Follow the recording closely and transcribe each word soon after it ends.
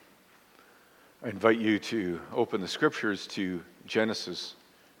I invite you to open the scriptures to Genesis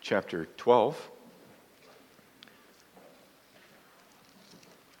chapter 12.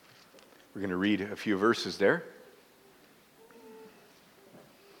 We're going to read a few verses there.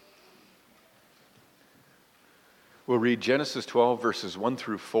 We'll read Genesis 12 verses 1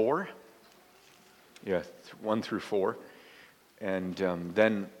 through 4. 1 through 4. And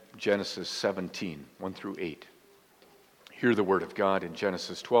then Genesis 17, 1 through 8. Hear the word of God in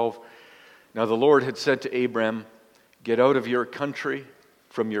Genesis 12. Now the Lord had said to Abram, "Get out of your country,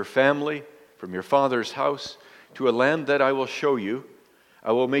 from your family, from your father's house, to a land that I will show you.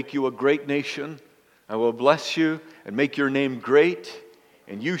 I will make you a great nation. I will bless you and make your name great,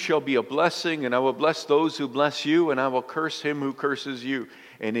 and you shall be a blessing, and I will bless those who bless you, and I will curse him who curses you.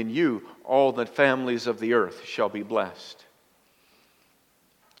 And in you all the families of the earth shall be blessed."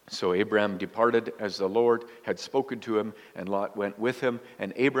 So Abram departed as the Lord had spoken to him, and Lot went with him.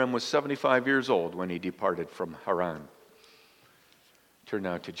 And Abram was 75 years old when he departed from Haran. Turn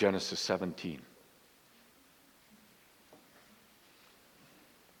now to Genesis 17.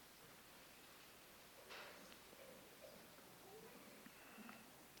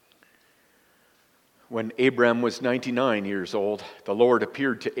 When Abram was 99 years old, the Lord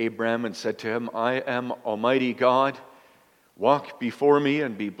appeared to Abram and said to him, "I am Almighty God. Walk before me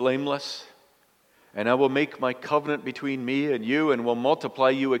and be blameless, and I will make my covenant between me and you and will multiply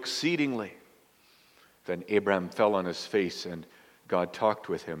you exceedingly." Then Abram fell on his face, and God talked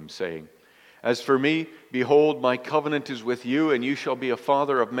with him, saying, "As for me, behold, my covenant is with you, and you shall be a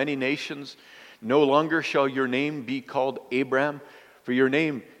father of many nations. No longer shall your name be called Abram, for your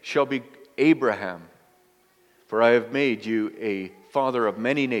name shall be Abraham. For I have made you a father of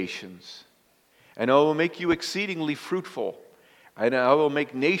many nations, and I will make you exceedingly fruitful, and I will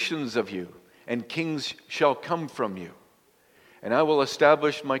make nations of you, and kings shall come from you. And I will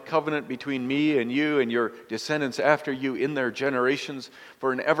establish my covenant between me and you and your descendants after you in their generations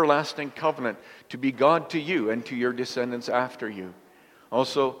for an everlasting covenant, to be God to you and to your descendants after you.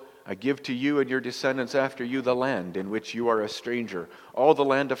 Also, I give to you and your descendants after you the land in which you are a stranger, all the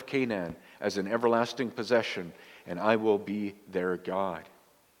land of Canaan, as an everlasting possession, and I will be their God."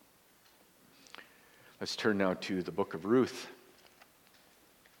 Let's turn now to the book of Ruth.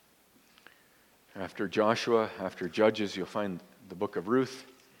 After Joshua, after Judges, you'll find the book of Ruth.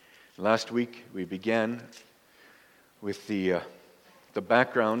 Last week we began with the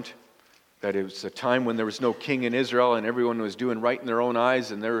background that it was a time when there was no king in Israel and everyone was doing right in their own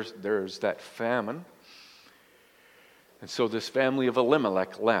eyes, and there's that famine. And so this family of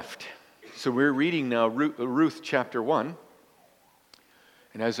Elimelech left. So we're reading now Ruth chapter 1.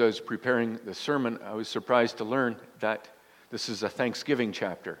 And as I was preparing the sermon, I was surprised to learn that this is a Thanksgiving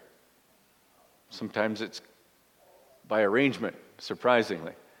chapter. Sometimes it's by arrangement,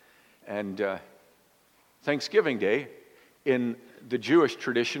 surprisingly. And Thanksgiving Day in the Jewish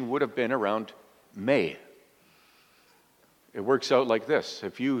tradition would have been around May. It works out like this.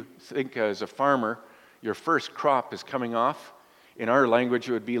 If you think as a farmer, your first crop is coming off, in our language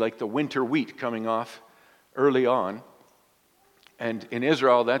it would be like the winter wheat coming off early on. And in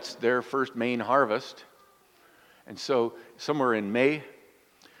Israel, that's their first main harvest. And so somewhere in May,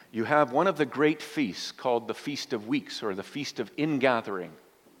 you have one of the great feasts called the Feast of Weeks, or the Feast of Ingathering.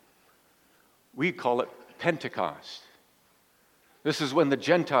 We call it Pentecost. This is when the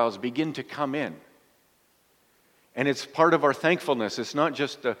Gentiles begin to come in. And it's part of our thankfulness. It's not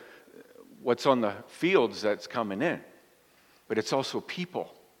just what's on the fields that's coming in, but it's also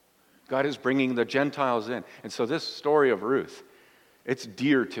people. God is bringing the Gentiles in. And so this story of Ruth, it's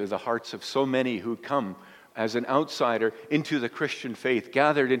dear to the hearts of so many who come as an outsider into the Christian faith,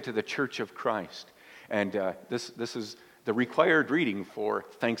 gathered into the church of Christ. And this is the required reading for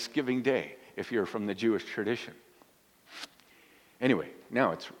Thanksgiving Day, if you're from the Jewish tradition. Anyway,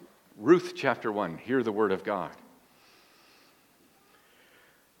 now it's Ruth chapter 1. Hear the word of God.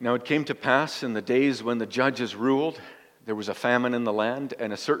 Now it came to pass in the days when the judges ruled, there was a famine in the land,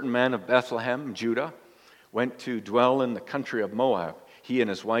 and a certain man of Bethlehem, Judah, went to dwell in the country of Moab, he and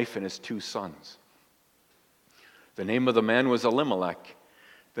his wife and his 2 sons. The name of the man was Elimelech.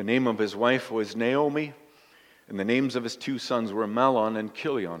 The name of his wife was Naomi, and the names of his 2 sons were Mahlon and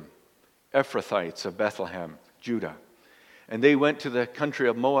Chilion, Ephrathites of Bethlehem, Judah. And they went to the country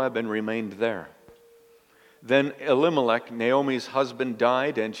of Moab and remained there. Then Elimelech, Naomi's husband,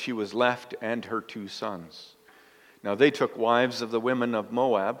 died, and she was left and her 2 sons. Now they took wives of the women of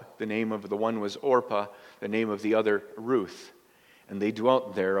Moab. The name of the one was Orpah, the name of the other Ruth. And they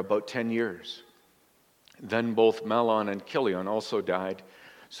dwelt there about 10 years. Then both Mahlon and Chilion also died,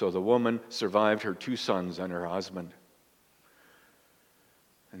 so the woman survived her 2 sons and her husband.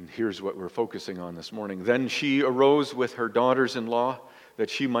 And here's what we're focusing on this morning. Then she arose with her daughters-in-law that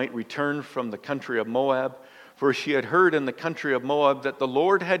she might return from the country of Moab, for she had heard in the country of Moab that the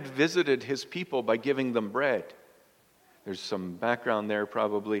Lord had visited his people by giving them bread. There's some background there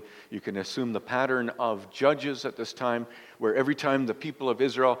probably. You can assume the pattern of judges at this time, where every time the people of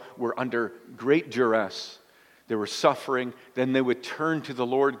Israel were under great duress, they were suffering, then they would turn to the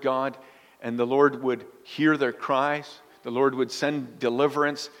Lord God, and the Lord would hear their cries. The Lord would send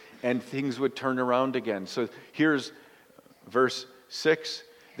deliverance, and things would turn around again. So here's verse 6.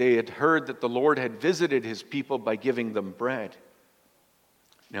 They had heard that the Lord had visited his people by giving them bread.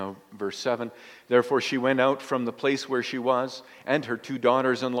 Now, verse 7, therefore she went out from the place where she was, and her 2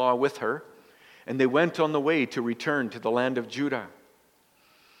 daughters-in-law with her, and they went on the way to return to the land of Judah.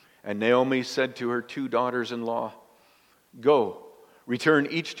 And Naomi said to her 2 daughters-in-law, go, return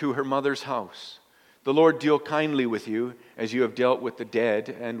each to her mother's house. The Lord deal kindly with you, as you have dealt with the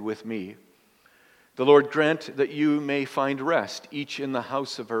dead and with me. The Lord grant that you may find rest, each in the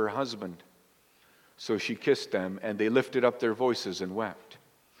house of her husband. So she kissed them, and they lifted up their voices and wept.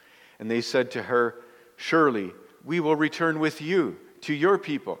 And they said to her, surely we will return with you to your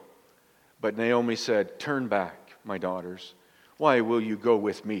people. But Naomi said, turn back, my daughters. Why will you go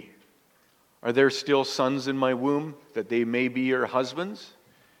with me? Are there still sons in my womb, that they may be your husbands?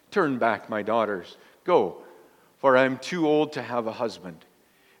 Turn back, my daughters. Go, for I am too old to have a husband.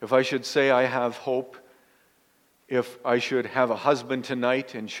 If I should say I have hope, if I should have a husband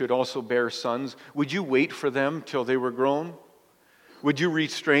tonight and should also bear sons, would you wait for them till they were grown? Would you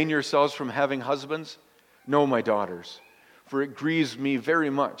restrain yourselves from having husbands? No, my daughters, for it grieves me very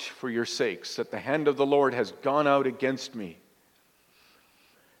much for your sakes that the hand of the Lord has gone out against me.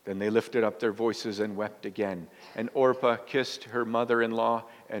 Then they lifted up their voices and wept again. And Orpah kissed her mother-in-law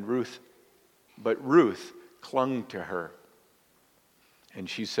and Ruth, but Ruth clung to her. And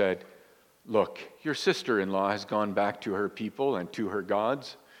she said, look, your sister-in-law has gone back to her people and to her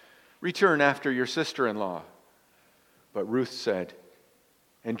gods. Return after your sister-in-law. But Ruth said,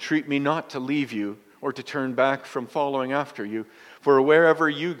 entreat me not to leave you or to turn back from following after you. For wherever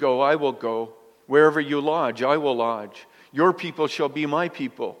you go, I will go. Wherever you lodge, I will lodge. Your people shall be my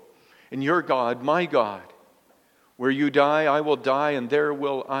people, and your God, my God. Where you die, I will die, and there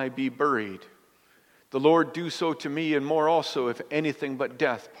will I be buried. The Lord do so to me, and more also, if anything but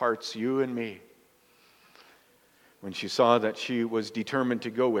death parts you and me. When she saw that she was determined to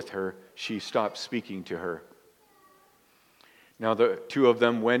go with her, she stopped speaking to her. Now the 2 of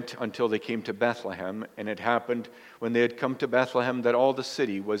them went until they came to Bethlehem, and it happened when they had come to Bethlehem that all the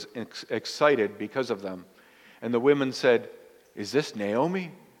city was excited because of them. And the women said, is this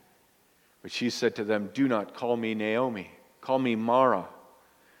Naomi? But she said to them, do not call me Naomi, call me Mara,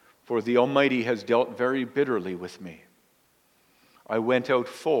 for the Almighty has dealt very bitterly with me. I went out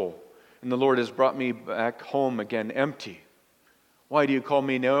full, and the Lord has brought me back home again empty. Why do you call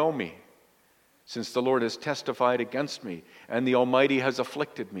me Naomi? Since the Lord has testified against me, and the Almighty has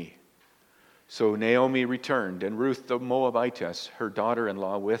afflicted me. So Naomi returned, and Ruth the Moabitess, her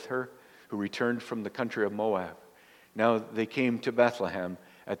daughter-in-law, with her, who returned from the country of Moab. Now they came to Bethlehem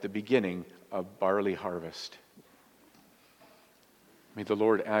at the beginning of barley harvest. May the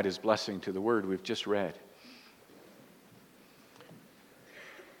Lord add his blessing to the word we've just read.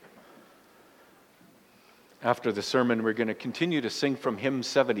 After the sermon, we're going to continue to sing from hymn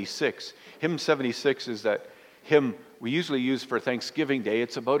 76. Hymn 76 is that hymn we usually use for Thanksgiving Day.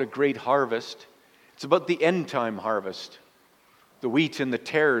 It's about a great harvest. It's about the end-time harvest. The wheat and the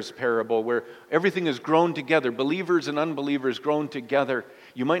tares parable, where everything is grown together, believers and unbelievers grown together.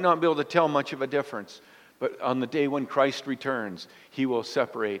 You might not be able to tell much of a difference, but on the day when Christ returns, he will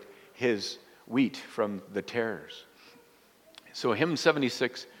separate his wheat from the tares. So hymn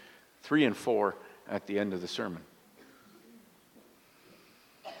 76, 3 and 4 at the end of the sermon.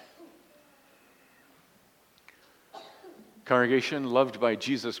 Congregation, loved by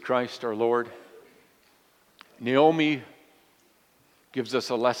Jesus Christ our Lord, Naomi gives us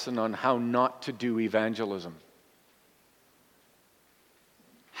a lesson on how not to do evangelism.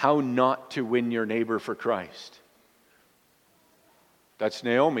 How not to win your neighbor for Christ. That's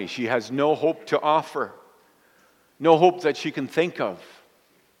Naomi. She has no hope to offer. No hope that she can think of.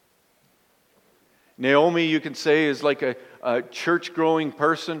 Naomi, you can say, is like a church-growing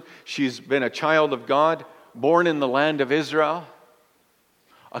person. She's been a child of God, born in the land of Israel,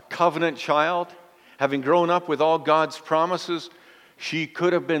 a covenant child, having grown up with all God's promises. She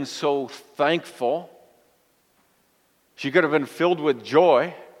could have been so thankful. She could have been filled with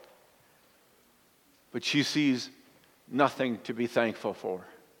joy. But she sees nothing to be thankful for.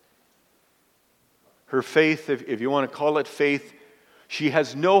 Her faith, if you want to call it faith, She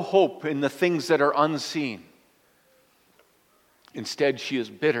has no hope in the things that are unseen. Instead, she is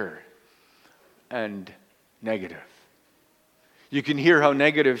bitter and negative. You can hear how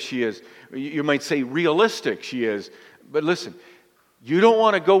negative she is. You might say realistic she is. But listen, you don't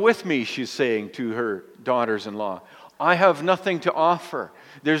want to go with me, she's saying to her daughters-in-law. I have nothing to offer.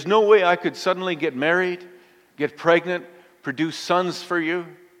 There's no way I could suddenly get married, get pregnant, produce sons for you.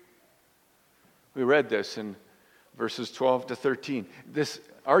 We read this in verses 12 to 13. This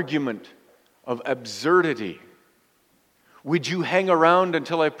argument of absurdity. Would you hang around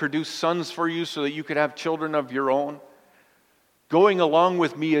until I produce sons for you so that you could have children of your own? Going along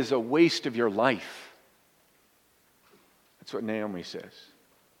with me is a waste of your life. That's what Naomi says.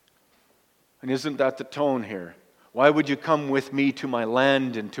 And isn't that the tone here? Why would you come with me to my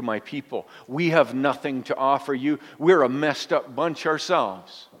land and to my people? We have nothing to offer you. We're a messed up bunch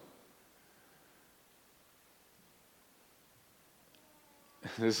ourselves.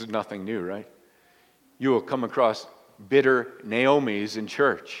 This is nothing new, right? You will come across bitter Naomis in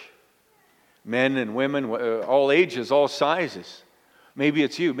church. Men and women, all ages, all sizes. Maybe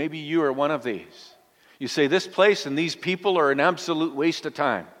it's you. Maybe you are one of these. You say, this place and these people are an absolute waste of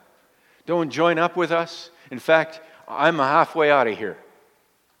time. Don't join up with us. In fact, I'm halfway out of here.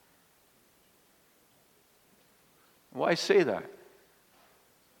 Why say that?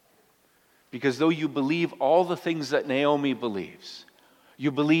 Because though you believe all the things that Naomi believes, you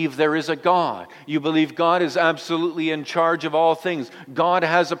believe there is a God. You believe God is absolutely in charge of all things. God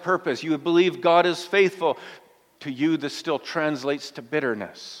has a purpose. You believe God is faithful. To you, this still translates to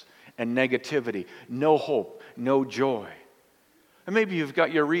bitterness and negativity. No hope, no joy. And maybe you've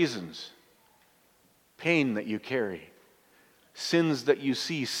got your reasons. Pain that you carry. Sins that you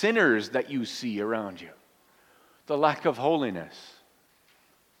see. Sinners that you see around you. The lack of holiness.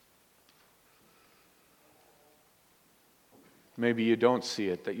 Maybe you don't see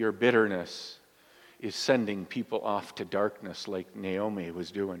it, that your bitterness is sending people off to darkness like Naomi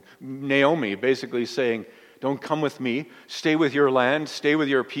was doing. Naomi basically saying, don't come with me, stay with your land, stay with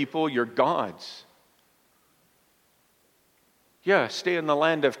your people, your gods. Yeah, stay in the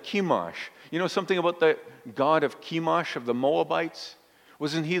land of Chemosh. You know something about the god of Chemosh of the Moabites?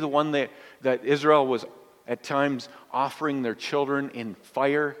 Wasn't he the one that Israel was at times offering their children in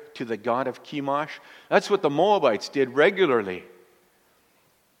fire to the god of Chemosh? That's what the Moabites did regularly.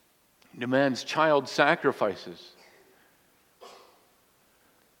 Demands child sacrifices.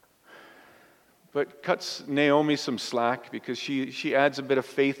 But cuts Naomi some slack because she adds a bit of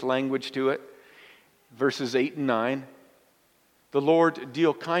faith language to it. Verses 8 and 9. The Lord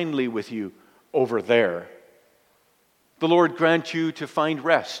deal kindly with you over there. The Lord grant you to find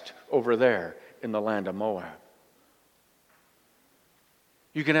rest over there in the land of Moab.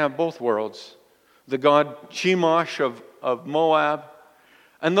 You can have both worlds. The god Chemosh of Moab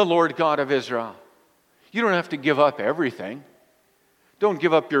and the Lord God of Israel. You don't have to give up everything. Don't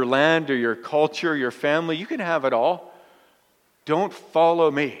give up your land or your culture, your family. You can have it all. Don't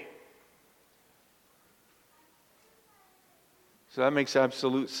follow me. So that makes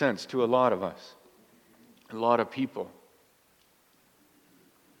absolute sense to a lot of us, a lot of people.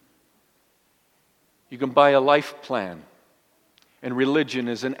 You can buy a life plan, and religion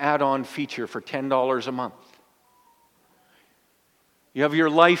is an add-on feature for $10 a month. You have your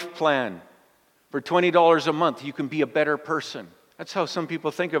life plan. For $20 a month, you can be a better person. That's how some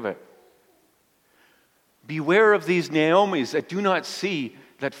people think of it. Beware of these Naomis that do not see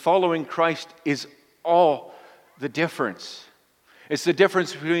that following Christ is all the difference. It's the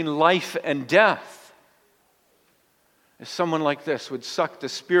difference between life and death. If someone like this would suck the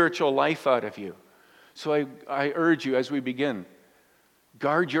spiritual life out of you. So I urge you as we begin,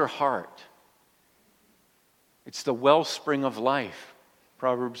 guard your heart. It's the wellspring of life,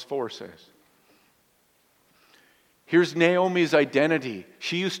 Proverbs 4 says. Here's Naomi's identity.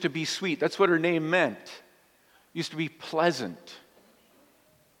 She used to be sweet. That's what her name meant. Used to be pleasant.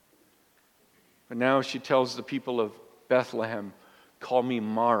 But now she tells the people of Bethlehem, call me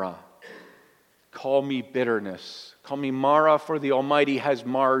Mara. Call me bitterness. Call me Mara, for the Almighty has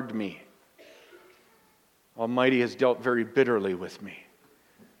marred me. Almighty has dealt very bitterly with me.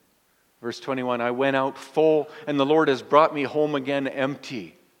 Verse 21, I went out full, and the Lord has brought me home again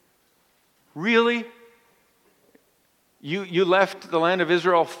empty. Really? You left the land of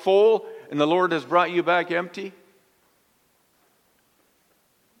Israel full, and the Lord has brought you back empty?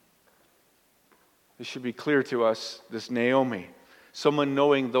 This should be clear to us, this Naomi, someone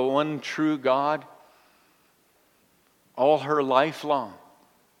knowing the one true God all her life long.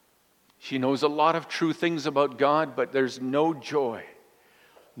 She knows a lot of true things about God, but there's no joy,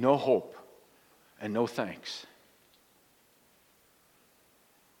 no hope, and no thanks.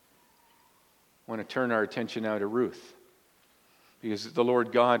 I want to turn our attention now to Ruth. Because the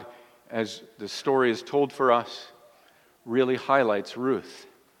Lord God, as the story is told for us, really highlights Ruth.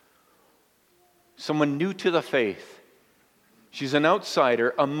 Someone new to the faith. She's an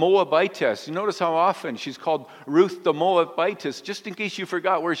outsider, a Moabitess. You notice how often she's called Ruth the Moabitess, just in case you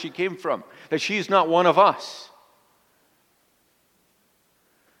forgot where she came from, that she's not one of us.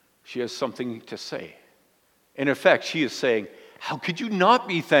 She has something to say. In effect, she is saying, how could you not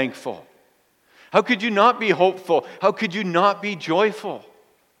be thankful? How could you not be hopeful? How could you not be joyful?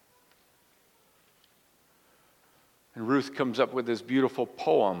 And Ruth comes up with this beautiful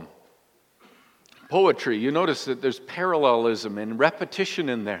poetry. You notice that there's parallelism and repetition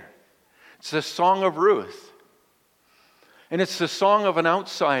in there. It's the song of Ruth. And it's the song of an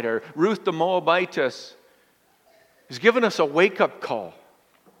outsider. Ruth the Moabitess has given us a wake-up call.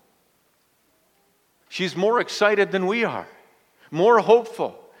 She's more excited than we are, more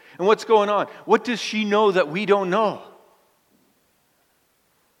hopeful. And what's going on? What does she know that we don't know?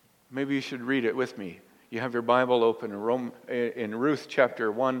 Maybe you should read it with me. You have your Bible open in Ruth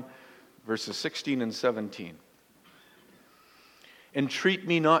chapter 1, verses 16 and 17. Entreat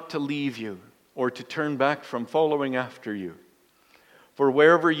me not to leave you or to turn back from following after you. For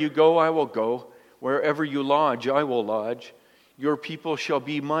wherever you go, I will go. Wherever you lodge, I will lodge. Your people shall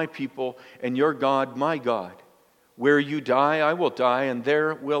be my people, and your God my God. Where you die, I will die, and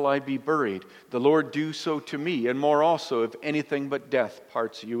there will I be buried. The Lord do so to me, and more also, if anything but death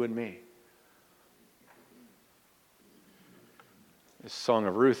parts you and me. This Song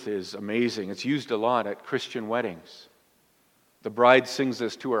of Ruth is amazing. It's used a lot at Christian weddings. The bride sings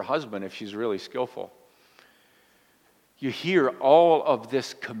this to her husband if she's really skillful. You hear all of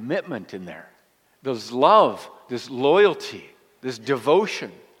this commitment in there. This love, this loyalty, this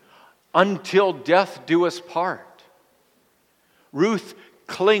devotion. Until death do us part. Ruth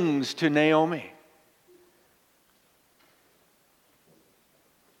clings to Naomi.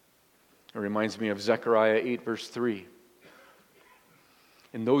 It reminds me of Zechariah 8, verse 3.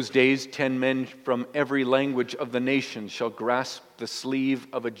 In those days, 10 men from every language of the nation shall grasp the sleeve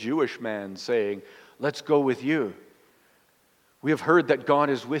of a Jewish man, saying, let's go with you. We have heard that God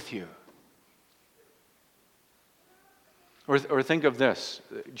is with you. Or think of this,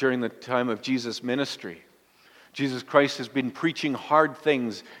 during the time of Jesus' ministry. Jesus Christ has been preaching hard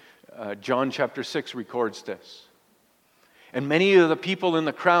things. John chapter 6 records this. And many of the people in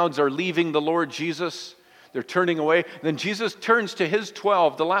the crowds are leaving the Lord Jesus. They're turning away. Then Jesus turns to his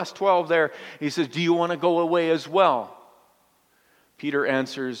 12, the last 12 there. He says, do you want to go away as well? Peter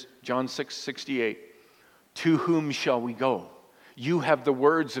answers, John 6:68, to whom shall we go? You have the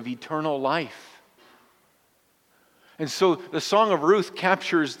words of eternal life. And so the Song of Ruth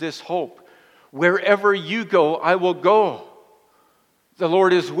captures this hope. Wherever you go, I will go. The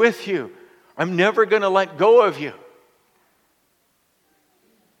Lord is with you. I'm never going to let go of you.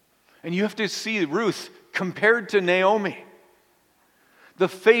 And you have to see Ruth compared to Naomi. The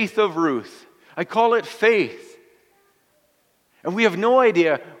faith of Ruth. I call it faith. And we have no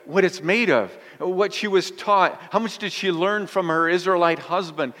idea what it's made of, what she was taught. How much did she learn from her Israelite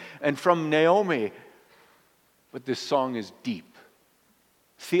husband and from Naomi? But this song is deep,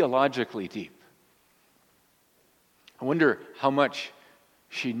 theologically deep. I wonder how much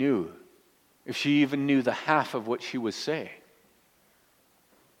she knew, if she even knew the half of what she was saying.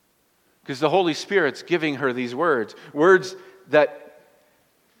 Because the Holy Spirit's giving her these words that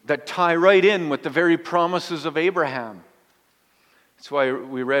tie right in with the very promises of Abraham. That's why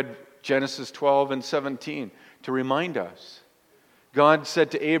we read Genesis 12 and 17 to remind us. God said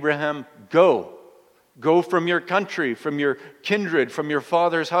to Abraham, go from your country, from your kindred, from your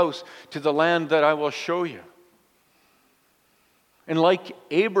father's house to the land that I will show you. And like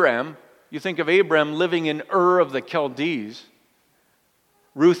Abraham, you think of Abraham living in Ur of the Chaldees,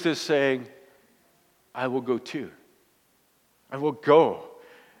 Ruth is saying, I will go too. I will go.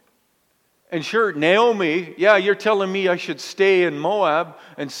 And sure, Naomi, yeah, you're telling me I should stay in Moab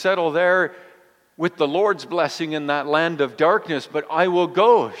and settle there with the Lord's blessing in that land of darkness, but I will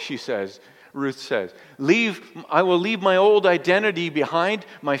go, she says. Ruth says, I will leave my old identity behind,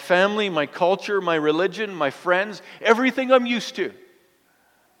 my family, my culture, my religion, my friends, everything I'm used to.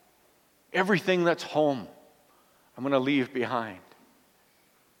 Everything that's home, I'm going to leave behind.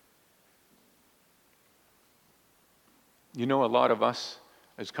 You know, a lot of us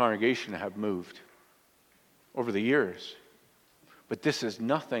as congregation have moved over the years, but this is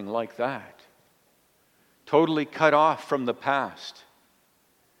nothing like that. Totally cut off from the past.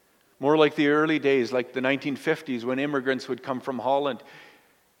 More like the early days, like the 1950s when immigrants would come from Holland.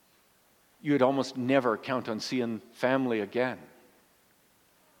 You would almost never count on seeing family again.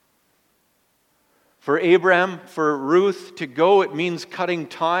 For Abraham, for Ruth to go, it means cutting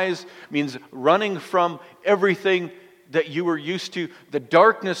ties, means running from everything that you were used to, the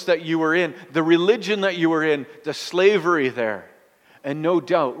darkness that you were in, the religion that you were in, the slavery there. And no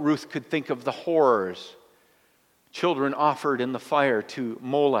doubt Ruth could think of the horrors. Children offered in the fire to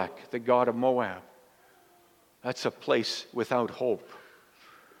Molech, the god of Moab. That's a place without hope.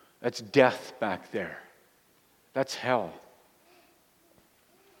 That's death back there. That's hell.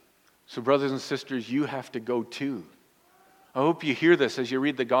 So brothers and sisters, you have to go too. I hope you hear this as you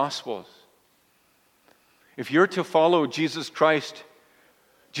read the Gospels. If you're to follow Jesus Christ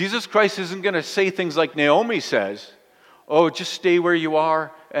isn't going to say things like Naomi says, oh, just stay where you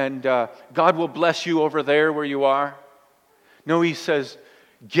are and God will bless you over there where you are. No, he says,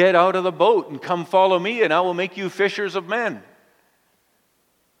 get out of the boat and come follow me and I will make you fishers of men.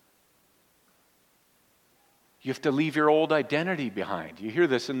 You have to leave your old identity behind. You hear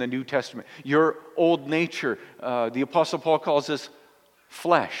this in the New Testament. Your old nature. The Apostle Paul calls this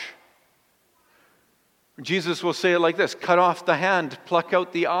flesh. Jesus will say it like this: cut off the hand, pluck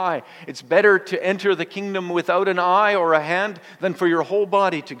out the eye. It's better to enter the kingdom without an eye or a hand than for your whole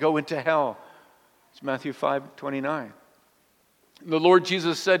body to go into hell. It's Matthew 5:29. The Lord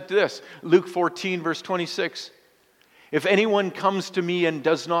Jesus said this, Luke 14, verse 26. If anyone comes to me and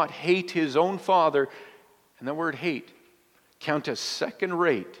does not hate his own father, and the word hate, count as second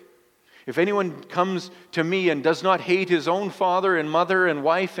rate. If anyone comes to me and does not hate his own father and mother and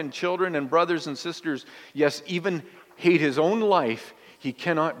wife and children and brothers and sisters, yes, even hate his own life, he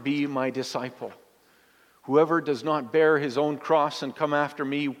cannot be my disciple. Whoever does not bear his own cross and come after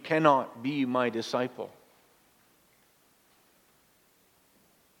me cannot be my disciple.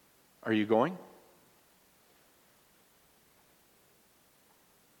 Are you going?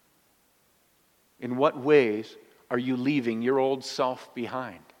 In what ways are you leaving your old self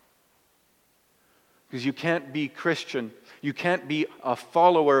behind? Because you can't be Christian, you can't be a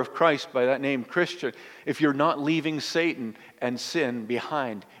follower of Christ by that name, Christian, if you're not leaving Satan and sin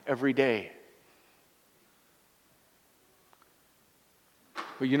behind every day.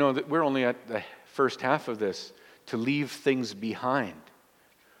 But you know that we're only at the first half of this, to leave things behind.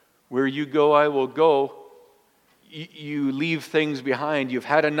 Where you go, I will go. You leave things behind. You've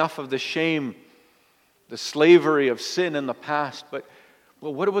had enough of the shame, the slavery of sin in the past. But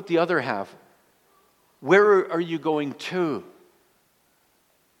well, what about the other half? Where are you going to?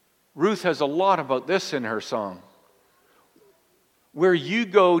 Ruth has a lot about this in her song. Where you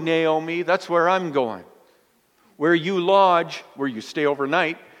go, Naomi, that's where I'm going. Where you lodge, where you stay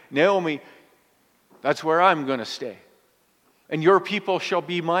overnight, Naomi, that's where I'm going to stay. And your people shall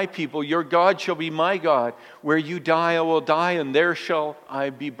be my people. Your God shall be my God. Where you die, I will die, and there shall I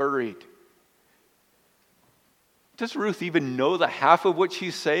be buried. Does Ruth even know the half of what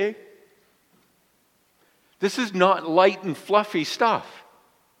she's saying? This is not light and fluffy stuff.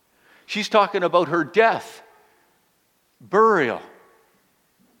 She's talking about her death, burial.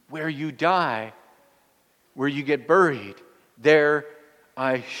 Where you die, where you get buried, there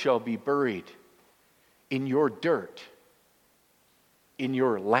I shall be buried. In your dirt, in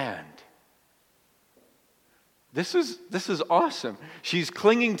your land. This is awesome. She's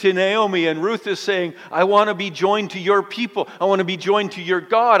clinging to Naomi, and Ruth is saying, I want to be joined to your people. I want to be joined to your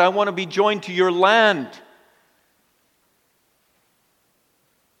God. I want to be joined to your land.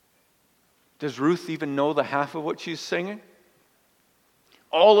 Does Ruth even know the half of what she's singing?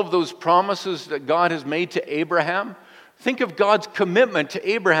 All of those promises that God has made to Abraham. Think of God's commitment to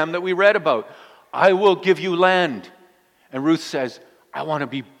Abraham that we read about. I will give you land. And Ruth says, I want to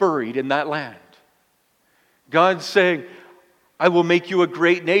be buried in that land. God's saying, I will make you a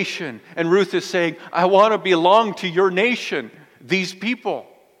great nation. And Ruth is saying, I want to belong to your nation, these people.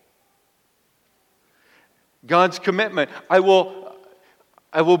 God's commitment, I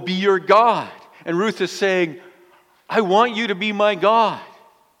will be your God. And Ruth is saying, I want you to be my God.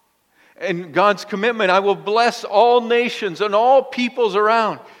 And God's commitment, I will bless all nations and all peoples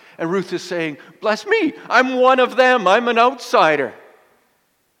around. And Ruth is saying, bless me. I'm one of them. I'm an outsider.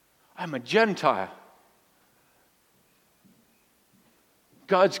 I'm a Gentile.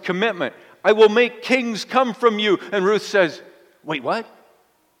 God's commitment, I will make kings come from you. And Ruth says, wait, what?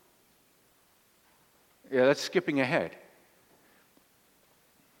 Yeah, that's skipping ahead.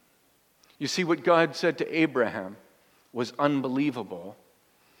 You see, what God said to Abraham was unbelievable.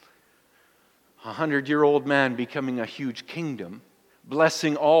 100-year-old man becoming a huge kingdom,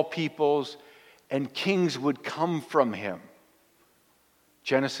 blessing all peoples, and kings would come from him.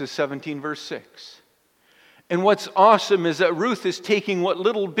 Genesis 17, verse 6. And what's awesome is that Ruth is taking what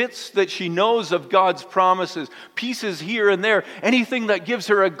little bits that she knows of God's promises, pieces here and there, anything that gives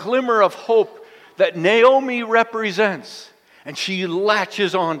her a glimmer of hope that Naomi represents. And she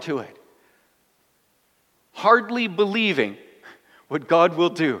latches onto it, hardly believing what God will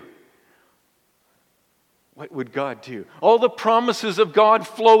do. What would God do? All the promises of God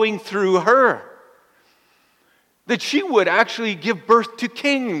flowing through her. That she would actually give birth to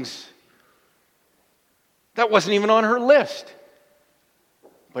kings. That wasn't even on her list.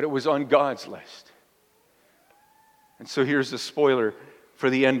 But it was on God's list. And so here's the spoiler for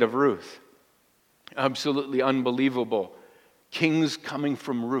the end of Ruth. Absolutely unbelievable. Kings coming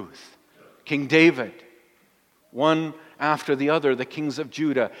from Ruth. King David. One after the other, the kings of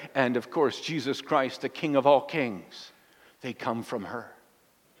Judah. And of course, Jesus Christ, the King of all kings. They come from her.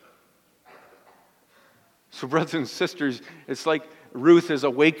 So brothers and sisters, it's like Ruth is a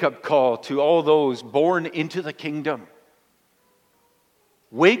wake-up call to all those born into the kingdom.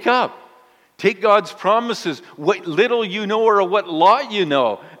 Wake up. Take God's promises, what little you know or what lot you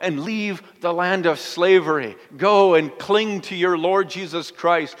know, and leave the land of slavery. Go and cling to your Lord Jesus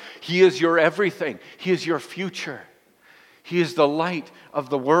Christ. He is your everything. He is your future. He is the light of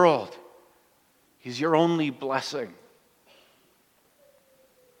the world. He's your only blessing.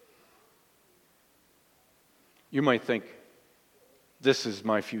 You might think, this is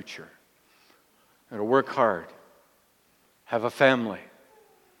my future. I'm going to work hard, have a family,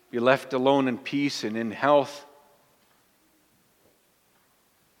 be left alone in peace and in health.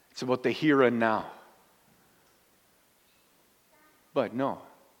 It's about the here and now. But no,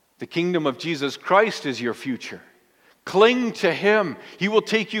 the kingdom of Jesus Christ is your future. Cling to Him. He will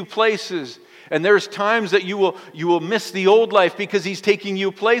take you places. And there's times that you will miss the old life because He's taking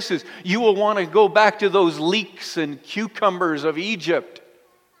you places. You will want to go back to those leeks and cucumbers of Egypt.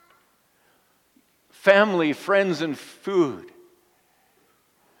 Family, friends, and food.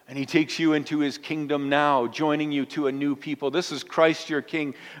 And He takes you into His kingdom now, joining you to a new people. This is Christ your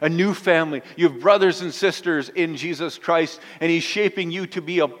King, a new family. You have brothers and sisters in Jesus Christ, and He's shaping you to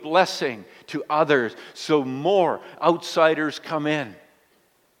be a blessing to others, so more outsiders come in.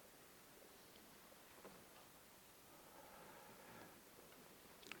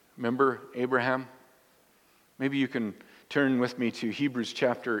 Remember Abraham? Maybe you can turn with me to Hebrews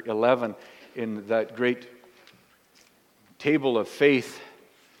chapter 11 in that great table of faith.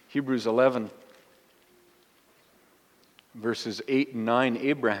 Hebrews 11, verses 8 and 9,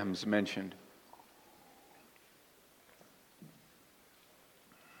 Abraham's mentioned.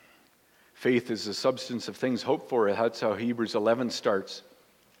 Faith is the substance of things hoped for. That's how Hebrews 11 starts.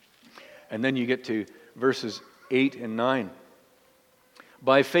 And then you get to verses 8 and 9.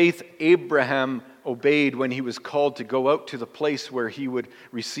 By faith, Abraham obeyed when he was called to go out to the place where he would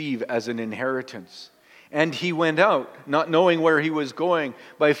receive as an inheritance. And he went out, not knowing where he was going.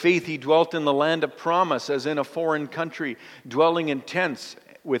 By faith he dwelt in the land of promise, as in a foreign country, dwelling in tents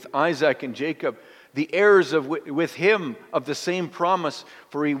with Isaac and Jacob, the heirs with him of the same promise,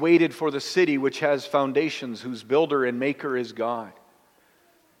 for he waited for the city which has foundations, whose builder and maker is God.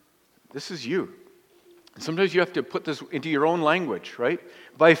 This is you. Sometimes you have to put this into your own language, right?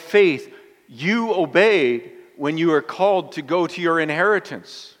 By faith, you obeyed when you were called to go to your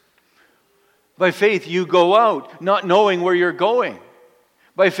inheritance. By faith, you go out, not knowing where you're going.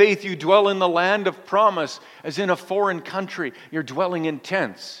 By faith, you dwell in the land of promise, as in a foreign country. You're dwelling in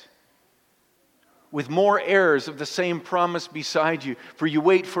tents, with more heirs of the same promise beside you. For you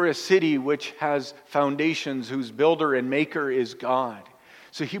wait for a city which has foundations, whose builder and maker is God.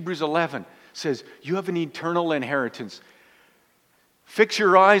 So Hebrews 11 says, you have an eternal inheritance. Fix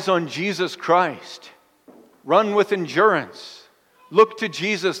your eyes on Jesus Christ. Run with endurance. Look to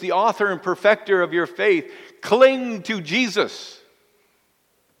Jesus, the author and perfecter of your faith. Cling to Jesus.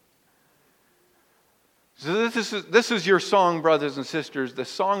 So this is your song, brothers and sisters, the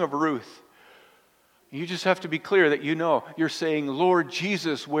song of Ruth. You just have to be clear that you know you're saying, Lord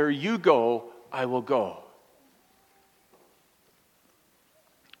Jesus, where you go, I will go.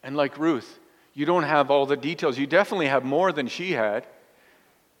 And like Ruth, you don't have all the details. You definitely have more than she had.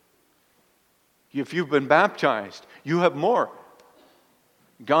 If you've been baptized, you have more.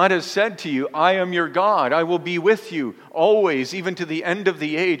 God has said to you, I am your God. I will be with you always, even to the end of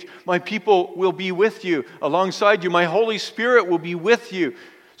the age. My people will be with you alongside you. My Holy Spirit will be with you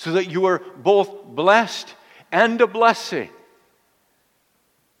so that you are both blessed and a blessing.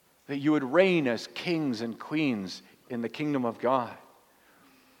 That you would reign as kings and queens in the kingdom of God.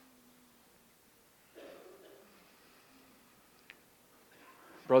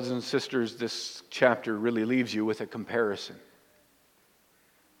 Brothers and sisters, this chapter really leaves you with a comparison.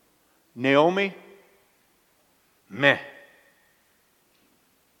 Naomi, meh,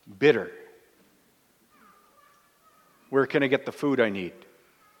 bitter. Where can I get the food I need?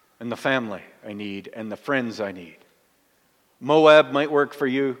 and the family I need, and the friends I need. Moab might work for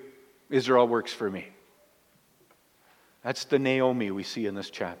you. Israel works for me. That's the Naomi we see in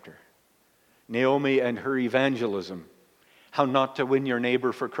this chapter. Naomi and her evangelism. How not to win your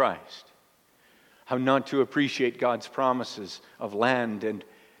neighbor for Christ. How not to appreciate God's promises of land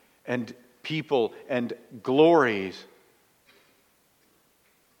and people and glories.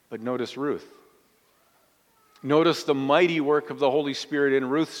 But notice Ruth. Notice the mighty work of the Holy Spirit in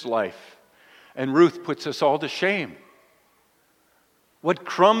Ruth's life. And Ruth puts us all to shame. What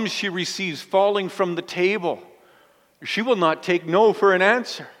crumbs she receives falling from the table. She will not take no for an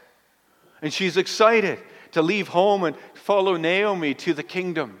answer. And she's excited to leave home and follow Naomi to the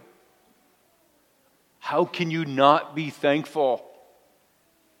kingdom. How can you not be thankful?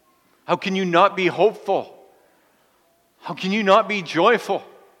 How can you not be hopeful? How can you not be joyful?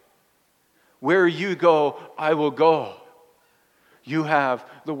 Where you go, I will go. You have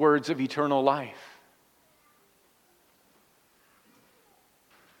the words of eternal life.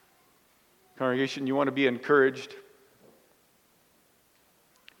 Congregation, you want to be encouraged?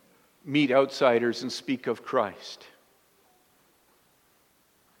 Meet outsiders and speak of Christ.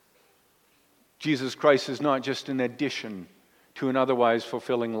 Jesus Christ is not just an addition to an otherwise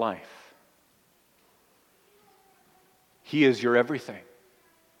fulfilling life. He is your everything.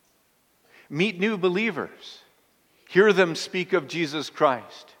 Meet new believers. Hear them speak of Jesus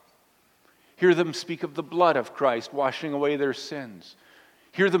Christ. Hear them speak of the blood of Christ washing away their sins.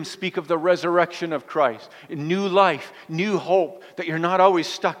 Hear them speak of the resurrection of Christ, new life, new hope, that you're not always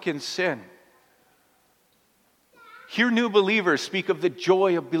stuck in sin. Hear new believers speak of the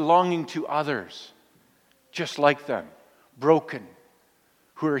joy of belonging to others, just like them, broken,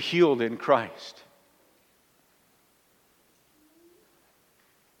 who are healed in Christ.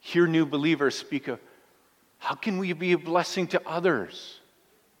 Hear new believers speak of, how can we be a blessing to others?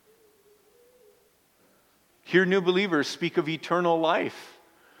 Hear new believers speak of eternal life,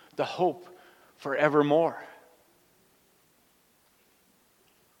 the hope forevermore.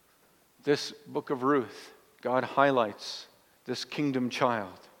 This book of Ruth, God highlights this kingdom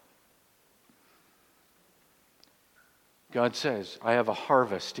child. God says, I have a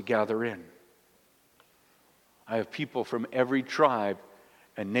harvest to gather in. I have people from every tribe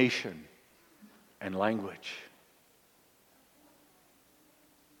and nation and language.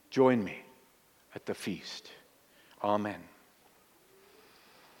 Join me at the feast. Amen.